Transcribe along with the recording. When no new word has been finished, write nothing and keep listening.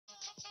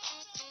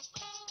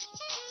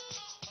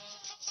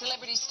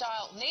Celebrity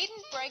style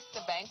needn't break the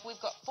bank. We've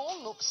got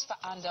 4 looks for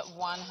under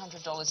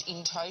 $100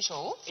 in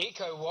total.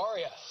 Eco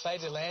warrior Faye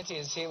De Lanty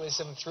is here with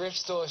some thrift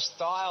store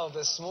style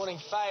this morning.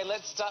 Faye,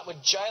 let's start with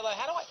Jlo.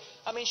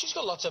 I mean, she's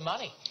got lots of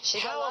money.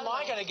 How am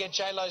I going to get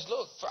Jlo's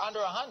look for under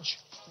a hunch?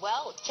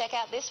 Well, check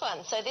out this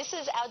one. So this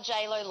is our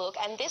Jlo look,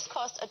 and this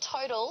cost a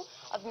total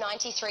of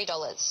 $93.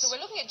 So we're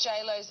looking at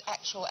Jlo's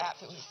actual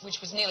outfit, which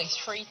was nearly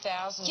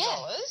 $3,000.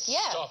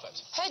 Yeah. Stop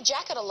it. Her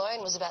jacket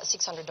alone was about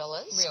 $600.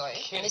 Really?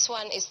 And this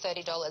one is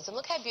 $30. And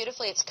look how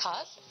beautifully it's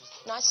cut.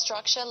 Nice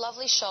structure,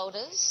 lovely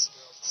shoulders,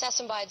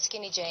 Sassenbide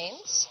skinny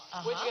jeans.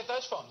 Where'd you get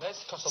those from?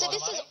 Those cost a lot of money.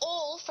 So this is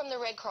all from the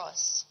Red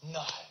Cross.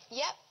 No.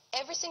 Yep.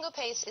 Every single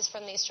piece is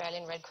from the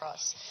Australian Red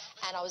Cross,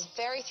 and I was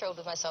very thrilled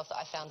with myself that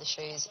I found the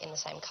shoes in the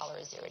same colour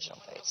as the original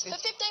boots. For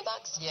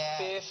 $15? Yeah.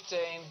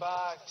 $15.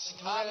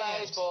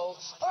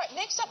 Amazeballs. All right,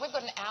 next up we've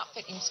got an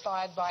outfit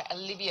inspired by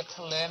Olivia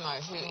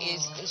Palermo, who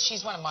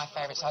she's one of my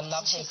favourites. I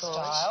love her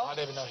style. I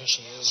don't even know who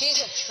she is.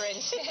 She's a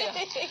trendsetter.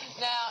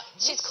 Now,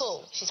 She's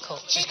cool. She's cool.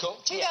 She's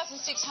cool?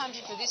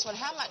 $2,600 for this one.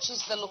 How much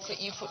is the look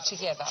that you put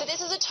together? So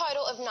this is a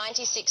total of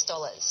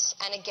 $96.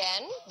 And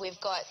again,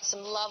 we've got some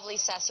lovely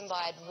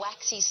Sassenbide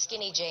waxy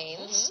skinny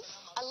jeans.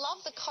 I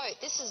love the coat.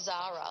 This is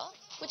Zara,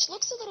 which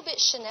looks a little bit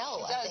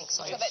Chanel, I think.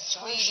 So it's got that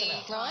tweedy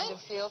kind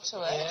of feel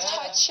to it. Yeah. It's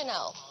totes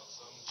Chanel.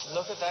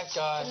 Look at that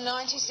guy.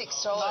 $96.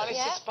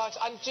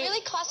 $96.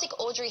 Really classic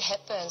Audrey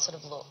Hepburn sort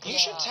of look. You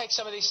should take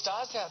some of these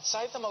stars out,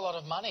 save them a lot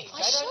of money.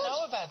 They don't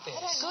know about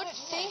this. Good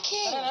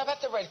thinking. They don't know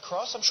about the Red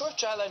Cross. I'm sure if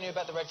Jlo knew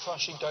about the Red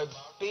Cross, she'd go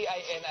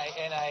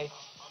B-A-N-A-N-A-B.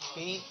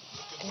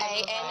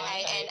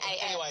 A-N-A-N-A-S.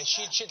 Anyway,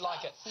 she'd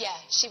like it. Yeah,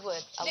 she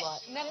would a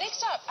lot. Now,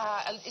 next up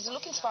is a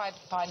look inspired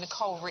by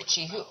Nicole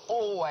Ritchie, who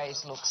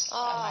always looks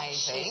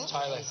amazing. She's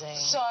Totally. amazing.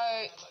 So,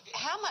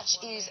 how much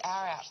is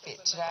our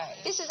outfit today?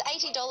 This is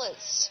 $80.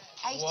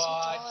 $80.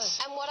 What?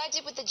 And what I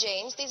did with the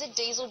jeans, these are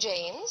diesel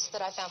jeans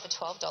that I found for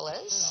 $12,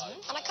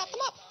 and I cut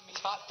them up.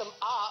 Cut them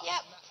up?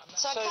 Yep.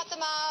 So I cut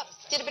them up,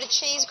 did a bit of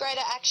cheese grater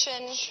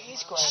action.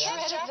 Cheese grater?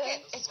 That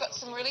jacket, it's got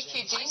some really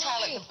cute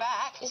detail at the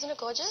back. Isn't it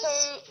gorgeous?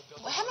 So,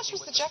 how much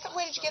was the jacket?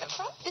 Where did you get it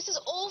from? This is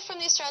all from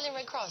the Australian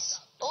Red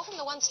Cross. All from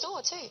the one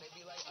store, too.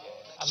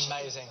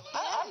 Amazing.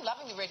 I'm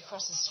loving the Red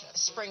Cross's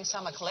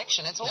spring-summer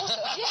collection. It's awesome.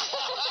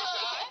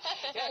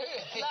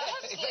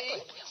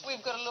 Lastly,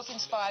 we've got a look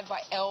inspired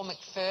by Elle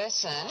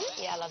MacPherson.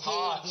 Yeah, I love who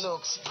her.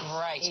 looks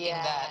great in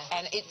that.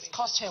 And it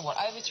cost her, what,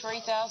 over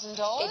 $3,000?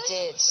 It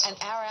did. And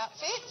our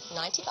outfit?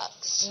 $90.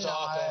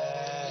 Stop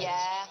it.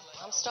 Yeah,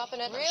 I'm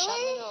stopping it. Really? I'm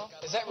shutting the door.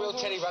 Is that real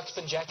Teddy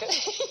Ruxpin jacket?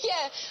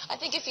 Yeah, I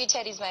think a few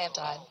teddies may have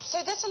died.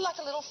 So that's like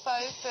a little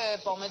faux fur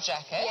bomber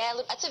jacket. Yeah,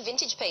 look, that's a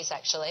vintage piece,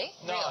 actually.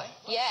 No. Really?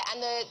 Yeah,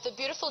 and the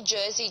beautiful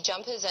jersey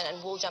jumpers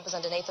and wool jumpers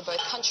underneath are both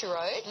Country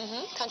Road.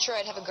 Country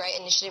Road have a great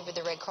initiative with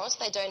the Red Cross.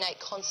 They donate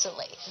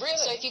constantly. Really?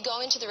 So if you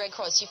go into the Red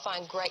Cross, you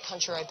find great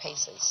Country Road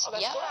pieces. Oh,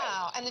 that's great.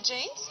 Wow. And the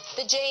jeans?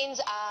 The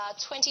jeans are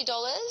 $20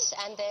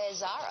 and they're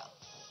Zara.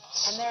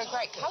 And they're a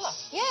great colour.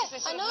 Yeah,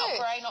 I know. Not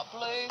grey, not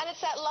blue. And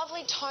it's that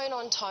lovely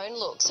tone-on-tone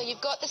look. So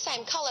you've got the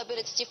same colour, but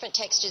it's different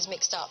textures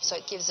mixed up, so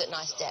it gives it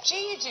nice depth.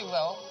 Gee, you do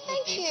well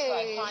with Thank this, you.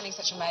 like finding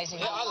such amazing...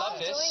 Yeah, I love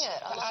this. doing it.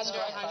 I love Under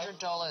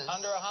 $100.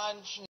 Under a hunch.